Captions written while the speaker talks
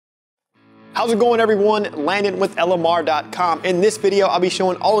How's it going, everyone? Landon with LMR.com. In this video, I'll be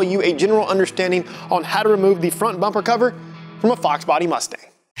showing all of you a general understanding on how to remove the front bumper cover from a Fox Body Mustang.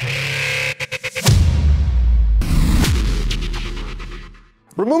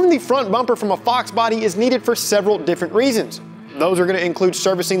 Removing the front bumper from a Fox Body is needed for several different reasons. Those are going to include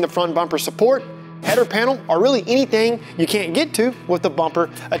servicing the front bumper support, header panel, or really anything you can't get to with the bumper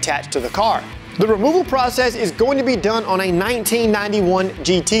attached to the car. The removal process is going to be done on a 1991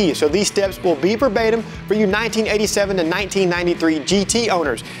 GT, so these steps will be verbatim for you 1987 to 1993 GT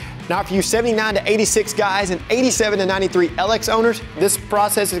owners. Now for you 79 to 86 guys and 87 to 93 LX owners, this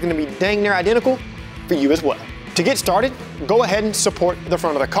process is going to be dang near identical for you as well. To get started, go ahead and support the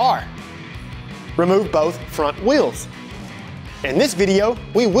front of the car. Remove both front wheels. In this video,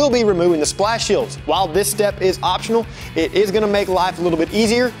 we will be removing the splash shields. While this step is optional, it is going to make life a little bit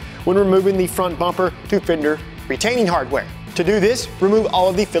easier when removing the front bumper to fender retaining hardware. To do this, remove all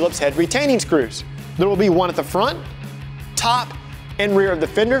of the Phillips head retaining screws. There will be one at the front, top, and rear of the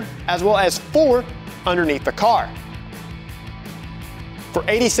fender, as well as 4 underneath the car. For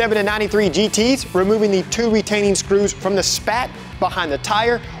 87 and 93 GTs, removing the 2 retaining screws from the spat behind the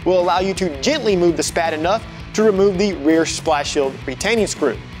tire will allow you to gently move the spat enough to remove the rear splash shield retaining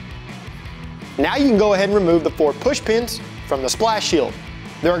screw. Now you can go ahead and remove the 4 push pins from the splash shield.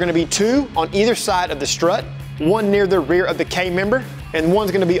 There are going to be 2 on either side of the strut, one near the rear of the K-member, and one's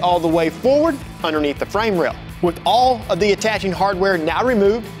going to be all the way forward underneath the frame rail. With all of the attaching hardware now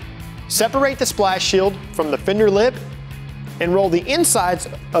removed, separate the splash shield from the fender lip and roll the insides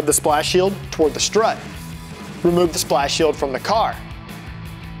of the splash shield toward the strut. Remove the splash shield from the car.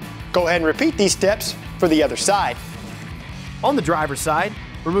 Go ahead and repeat these steps for the other side. On the driver's side,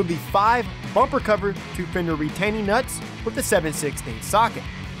 remove the 5 bumper cover to fender retaining nuts with the 7/16 socket.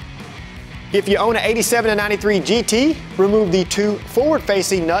 If you own an 87 and 93 GT, remove the 2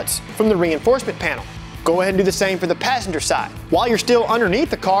 forward-facing nuts from the reinforcement panel. Go ahead and do the same for the passenger side. While you're still underneath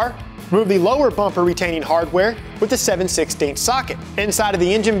the car, remove the lower bumper retaining hardware with the 7/16 socket. Inside of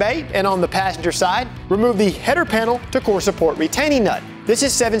the engine bay and on the passenger side, remove the header panel to core support retaining nut. This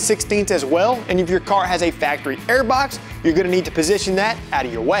is 7/16 as well, and if your car has a factory airbox, you're going to need to position that out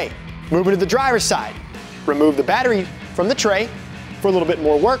of your way. Moving to the driver's side, remove the battery from the tray for a little bit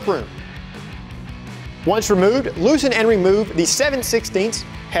more work room. Once removed, loosen and remove the 7/16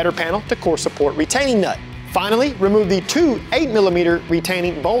 header panel to core support retaining nut. Finally, remove the 2 8mm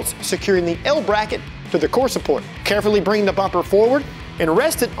retaining bolts securing the L bracket to the core support. Carefully bring the bumper forward and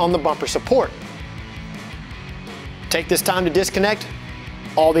rest it on the bumper support. Take this time to disconnect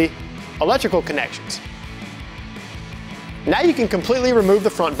all the electrical connections. Now you can completely remove the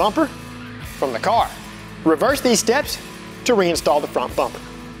front bumper from the car. Reverse these steps to reinstall the front bumper.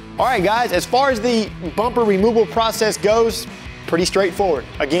 All right, guys, as far as the bumper removal process goes, pretty straightforward.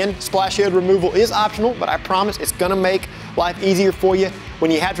 Again, splash shield removal is optional, but I promise it's gonna make life easier for you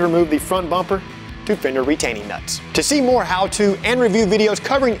when you have to remove the front bumper to fender retaining nuts. To see more how-to and review videos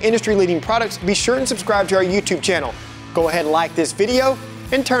covering industry-leading products, be sure and subscribe to our YouTube channel. Go ahead and like this video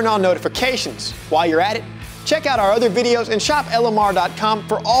and turn on notifications. While you're at it, check out our other videos and shop LMR.com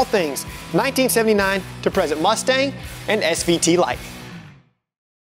for all things 1979 to present Mustang and SVT Lightning.